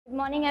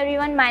morning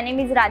everyone, my name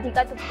is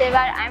Radhika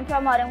Tuptewar. I am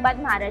from Aurangabad,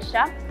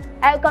 Maharashtra.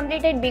 I have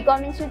completed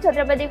BCom in Sri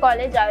Chhatrapati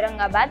College,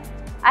 Aurangabad.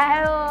 I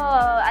have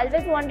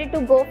always wanted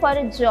to go for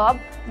a job,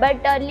 but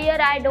earlier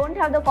I don't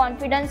have the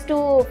confidence to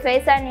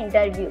face an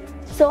interview.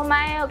 So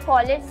my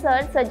college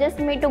sir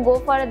suggested me to go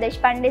for a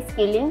Deshpande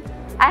skilling.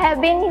 I have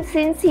been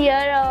since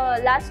here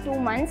last 2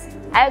 months.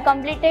 I have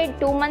completed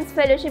 2 months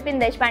fellowship in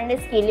Deshpande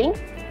skilling.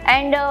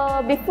 And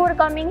before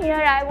coming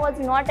here, I was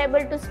not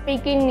able to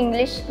speak in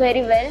English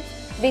very well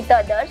with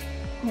others,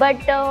 but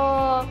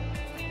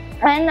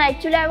and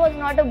actually I was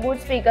not a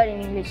good speaker in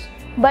English.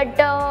 But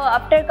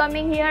after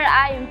coming here,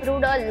 I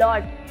improved a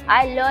lot.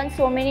 I learned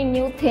so many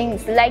new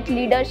things like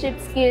leadership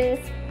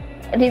skills,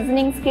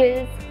 reasoning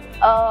skills,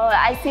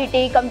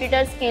 ICT,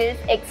 computer skills,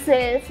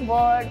 Excel,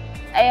 Word,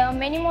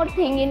 many more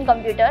things in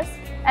computers.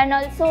 And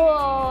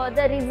also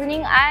the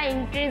reasoning, I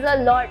increase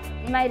a lot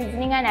my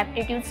reasoning and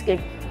aptitude skill.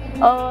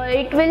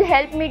 It will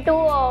help me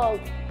to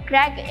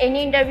crack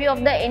any interview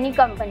of any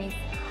companies,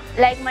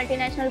 like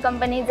multinational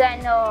companies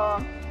and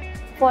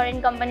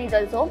foreign companies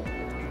also.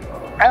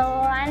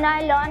 And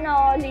I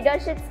learn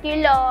leadership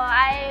skill.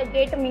 I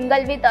get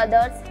mingle with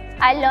others.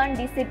 I learn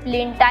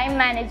discipline, time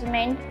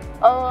management.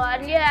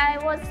 Earlier I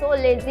was so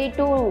lazy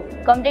to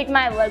complete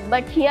my work,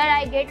 but here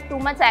I get too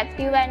much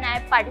active and I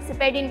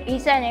participate in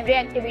each and every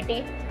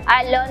activity.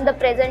 I learn the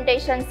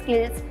presentation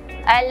skills.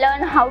 I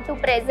learn how to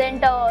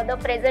present the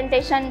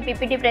presentation,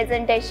 PPT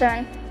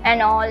presentation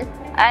and all.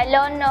 I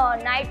learn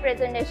night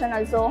presentation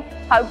also,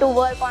 how to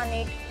work on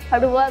it, how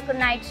to work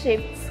night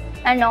shifts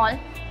and all.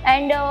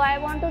 And I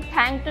want to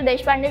thank to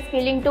Deshpande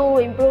Skilling to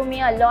improve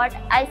me a lot.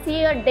 I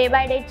see day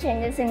by day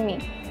changes in me.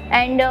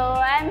 And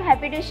I am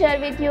happy to share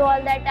with you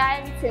all that I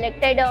am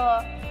selected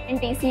in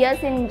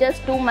TCS in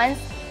just 2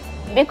 months.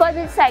 Because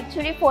it's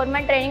actually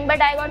 4-month training,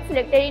 but I got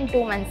selected in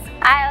 2 months.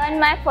 I earned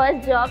my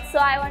first job, so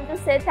I want to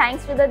say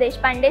thanks to the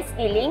Deshpande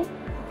Skilling.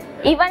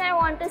 Even I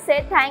want to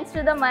say thanks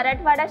to the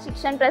Marathwada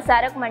Shikshan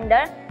Prasarak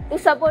Mandal to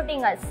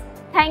supporting us.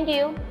 Thank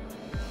you.